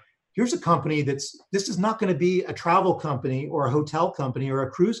where here's a company this is not going to be a travel company or a hotel company or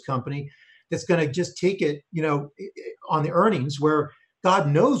a cruise company that's going to just take it, on the earnings where God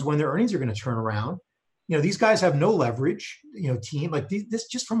knows when their earnings are going to turn around. These guys have no leverage, team like this,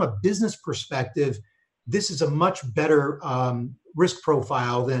 just from a business perspective, this is a much better risk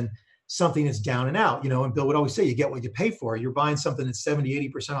profile than something that's down and out, and Bill would always say, you get what you pay for. You're buying something that's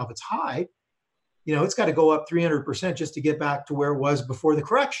 70, 80% off its high. It's got to go up 300% just to get back to where it was before the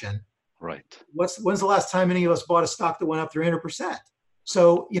correction. Right. When's the last time any of us bought a stock that went up 300%?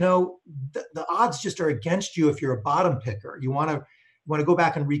 So, the odds just are against you if you're a bottom picker. You want to go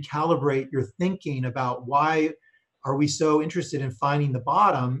back and recalibrate your thinking about why are we so interested in finding the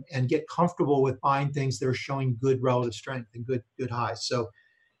bottom and get comfortable with buying things that are showing good relative strength and good highs. So,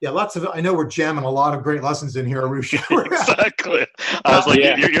 yeah, I know we're jamming a lot of great lessons in here, Arusha. Exactly. I was like,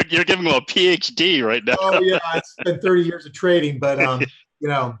 you're giving them a PhD right now. Oh, yeah. It's been 30 years of trading, but,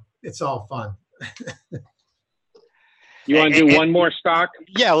 it's all fun. You want to do one more stock?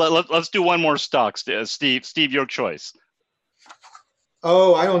 Yeah, let's do one more stock, Steve. Steve, your choice.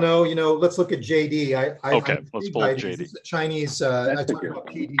 Oh, I don't know. Let's look at JD. Let's pull up JD. Chinese. I talked about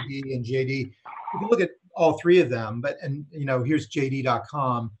PDD and JD. You can look at all three of them, here's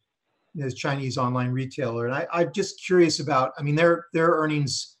JD.com, this Chinese online retailer, and I'm just curious about. Their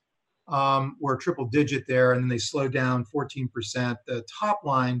earnings were triple digit there, and then they slowed down 14%. The top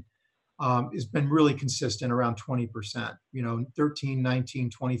line has been really consistent around 20%. 13, 19,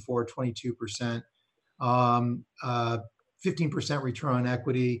 24, 22%. 15% return on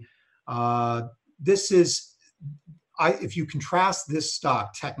equity. If you contrast this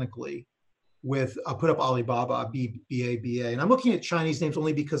stock technically with, I'll put up Alibaba, BABA, and I'm looking at Chinese names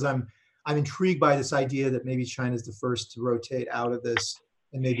only because I'm intrigued by this idea that maybe China's the first to rotate out of this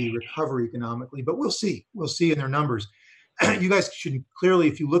and maybe recover economically, but we'll see in their numbers. You guys should clearly,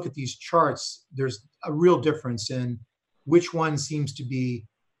 if you look at these charts, there's a real difference in which one seems to be,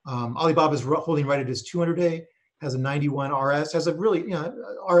 Alibaba's holding right at his 200-day, has a 91 RS, has a really,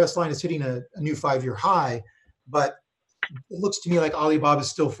 RS line is hitting a new 5-year high, but it looks to me like Alibaba is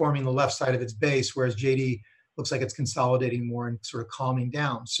still forming the left side of its base, whereas JD looks like it's consolidating more and sort of calming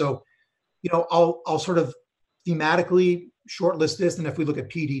down. So, I'll sort of thematically shortlist this. And if we look at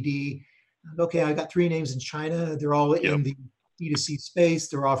PDD, okay, I got 3 names in China. They're all in the B2C space.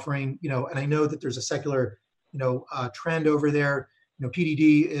 They're offering, and I know that there's a secular, trend over there.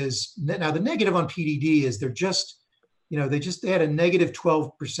 PDD is now the negative on PDD is they're just, they had a negative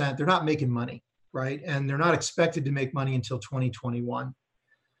 12%. They're not making money, right? And they're not expected to make money until 2021.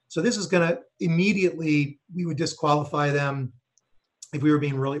 So this is going to immediately, we would disqualify them if we were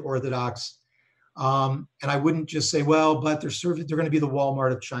being really orthodox. And I wouldn't just say, well, but they're going to be the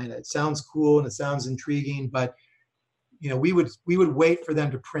Walmart of China. It sounds cool and it sounds intriguing, but we would wait for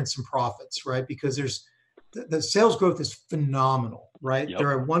them to print some profits, right? Because the sales growth is phenomenal, right? Yep.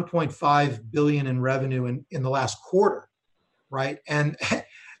 They're at 1.5 billion in revenue in the last quarter, right? And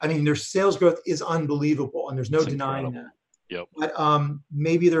their sales growth is unbelievable, and there's no denying that. Yep. But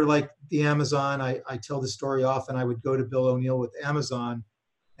maybe they're like the Amazon. I tell the story often. I would go to Bill O'Neill with Amazon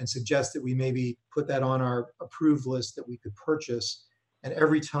and suggest that we maybe put that on our approved list that we could purchase. And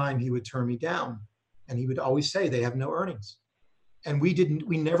every time he would turn me down, and he would always say they have no earnings. And we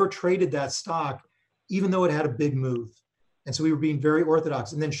never traded that stock, even though it had a big move. And so we were being very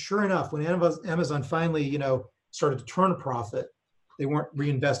orthodox. And then sure enough, when Amazon finally, started to turn a profit, they weren't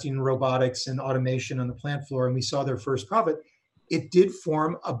reinvesting in robotics and automation on the plant floor, and we saw their first profit. It did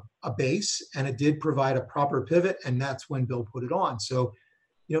form a base, and it did provide a proper pivot, and that's when Bill put it on. So,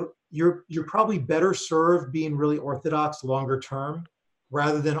 you're probably better served being really orthodox longer term,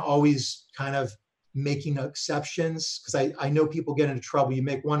 rather than always kind of making exceptions. Because I know people get into trouble. You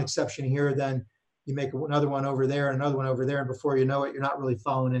make one exception here, then you make another one over there, another one over there, and before you know it, you're not really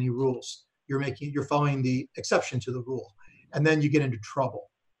following any rules. You're following the exception to the rule, and then you get into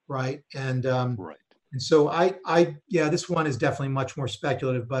trouble, right? And right. And so this one is definitely much more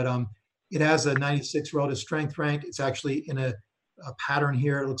speculative, but it has a 96 relative strength rank. It's actually in a pattern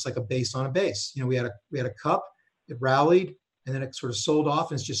here. It looks like a base on a base. We had a cup, it rallied, and then it sort of sold off,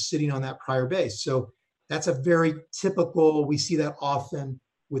 and it's just sitting on that prior base. So that's a very typical. We see that often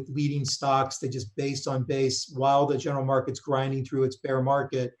with leading stocks. They just base on base while the general market's grinding through its bear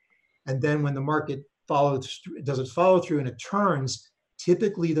market. And then when the market doesn't follow through and it turns,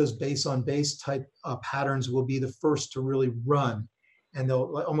 typically those base on base type patterns will be the first to really run. And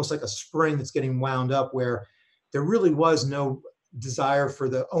they'll almost like a spring that's getting wound up, where there really was no desire for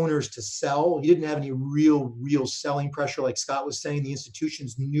the owners to sell. You didn't have any real selling pressure. Like Scott was saying, the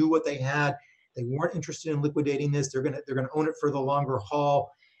institutions knew what they had. They weren't interested in liquidating this. They're gonna own it for the longer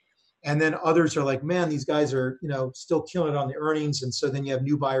haul. And then others are like, man, these guys are, still killing it on the earnings. And so then you have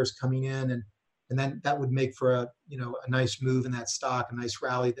new buyers coming in, and then that would make for a nice move in that stock, a nice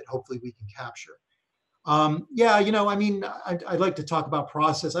rally that hopefully we can capture. I'd like to talk about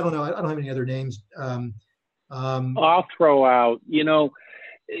process. I don't know. I don't have any other names. I'll throw out,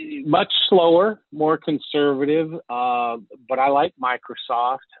 much slower, more conservative, but I like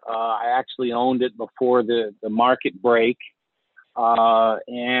Microsoft. I actually owned it before the market break.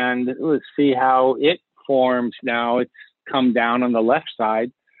 And let's see how it forms now. It's come down on the left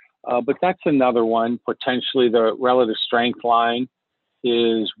side, but that's another one. Potentially the relative strength line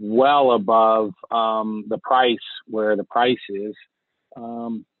is well above the price, where the price is.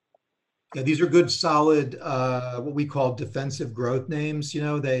 Yeah, these are good, solid, what we call defensive growth names.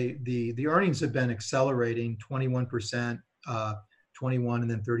 The earnings have been accelerating 21%, 21, and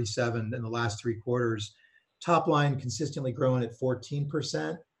then 37 in the last 3 quarters. Top line consistently growing at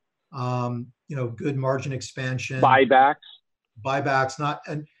 14%. Good margin expansion. Buybacks,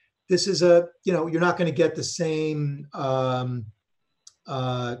 and this is you're not going to get the same kind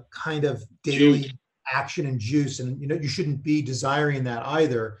of daily action and juice, and you shouldn't be desiring that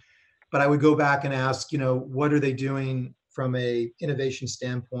either. But I would go back and ask, what are they doing from a innovation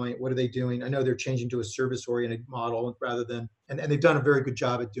standpoint? What are they doing? I know they're changing to a service-oriented model rather than, and they've done a very good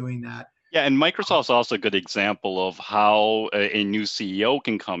job at doing that. Yeah, and Microsoft's also a good example of how a new CEO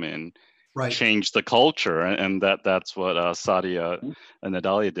can come in, change the culture, and that's what Satya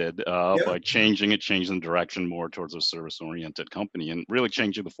Nadella did by changing the direction more towards a service-oriented company, and really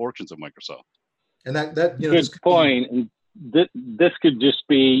changing the fortunes of Microsoft. And that good point. This could just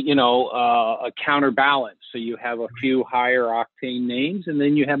be, a counterbalance. So you have a few higher octane names, and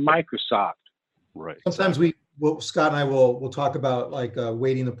then you have Microsoft. Right. Sometimes Scott and I will talk about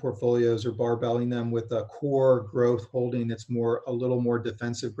weighting the portfolios or barbelling them with a core growth holding that's a little more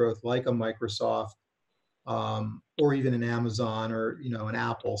defensive growth, like a Microsoft, or even an Amazon, or an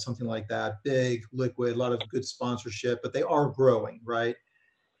Apple, something like that. Big, liquid, a lot of good sponsorship, but they are growing, right?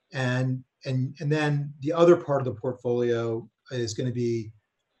 And then the other part of the portfolio is going to be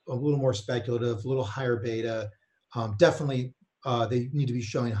a little more speculative, a little higher beta. Definitely, they need to be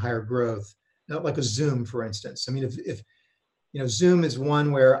showing higher growth, not like a Zoom, for instance. I mean, if Zoom is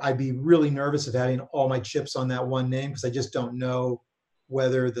one where I'd be really nervous of having all my chips on that one name, because I just don't know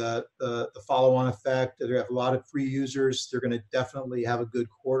whether the follow-on effect. They have a lot of free users. They're going to definitely have a good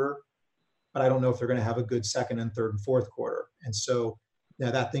quarter, but I don't know if they're going to have a good second and third and fourth quarter. And so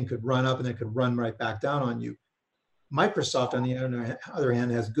that thing could run up and it could run right back down on you. Microsoft, on the other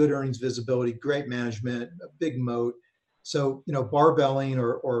hand, has good earnings visibility, great management, a big moat. So, barbelling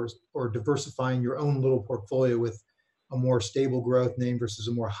or diversifying your own little portfolio with a more stable growth name versus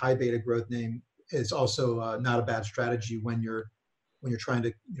a more high beta growth name is also not a bad strategy when you're trying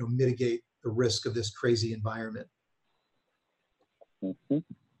to mitigate the risk of this crazy environment. Mm-hmm.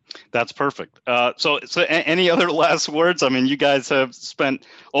 That's perfect. So any other last words? I mean, you guys have spent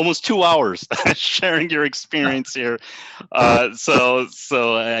almost 2 hours sharing your experience here. So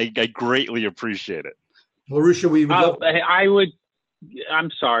I greatly appreciate it. Well, Arusha,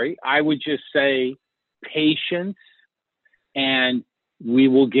 I would just say patience, and we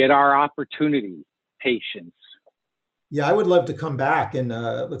will get our opportunity. Patience. Yeah, I would love to come back in,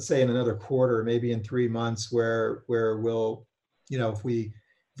 let's say in another quarter, maybe in 3 months, where we'll, if we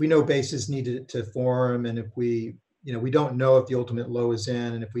know bases need to form, and if we don't know if the ultimate low is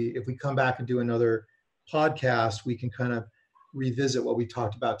in, and if we come back and do another podcast, we can kind of revisit what we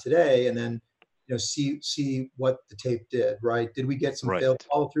talked about today, and then see what the tape did. Right? Did we get some failed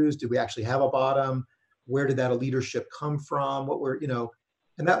follow-throughs? Did we actually have a bottom? Where did that leadership come from? What were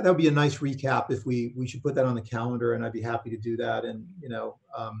and that would be a nice recap. If we should put that on the calendar, and I'd be happy to do that. And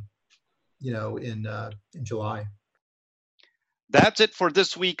in July. That's it for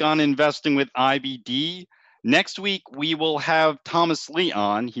this week on Investing with IBD. Next week, we will have Thomas Lee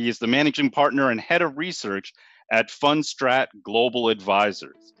on. He is the managing partner and head of research at Fundstrat Global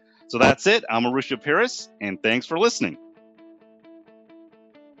Advisors. So that's it. I'm Arusha Peiris, and thanks for listening.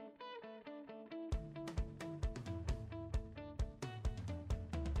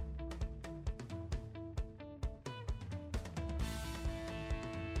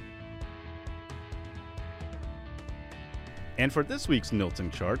 And for this week's Notes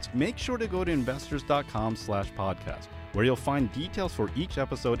and Charts, make sure to go to investors.com/podcast, where you'll find details for each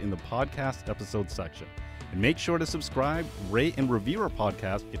episode in the podcast episode section. And make sure to subscribe, rate, and review our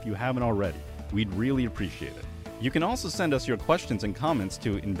podcast if you haven't already. We'd really appreciate it. You can also send us your questions and comments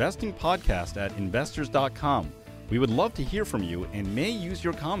to investingpodcast@investors.com. We would love to hear from you and may use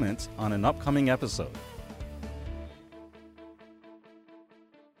your comments on an upcoming episode.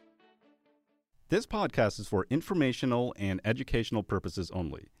 This podcast is for informational and educational purposes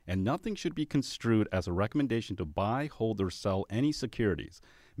only, and nothing should be construed as a recommendation to buy, hold, or sell any securities.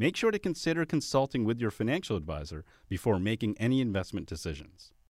 Make sure to consider consulting with your financial advisor before making any investment decisions.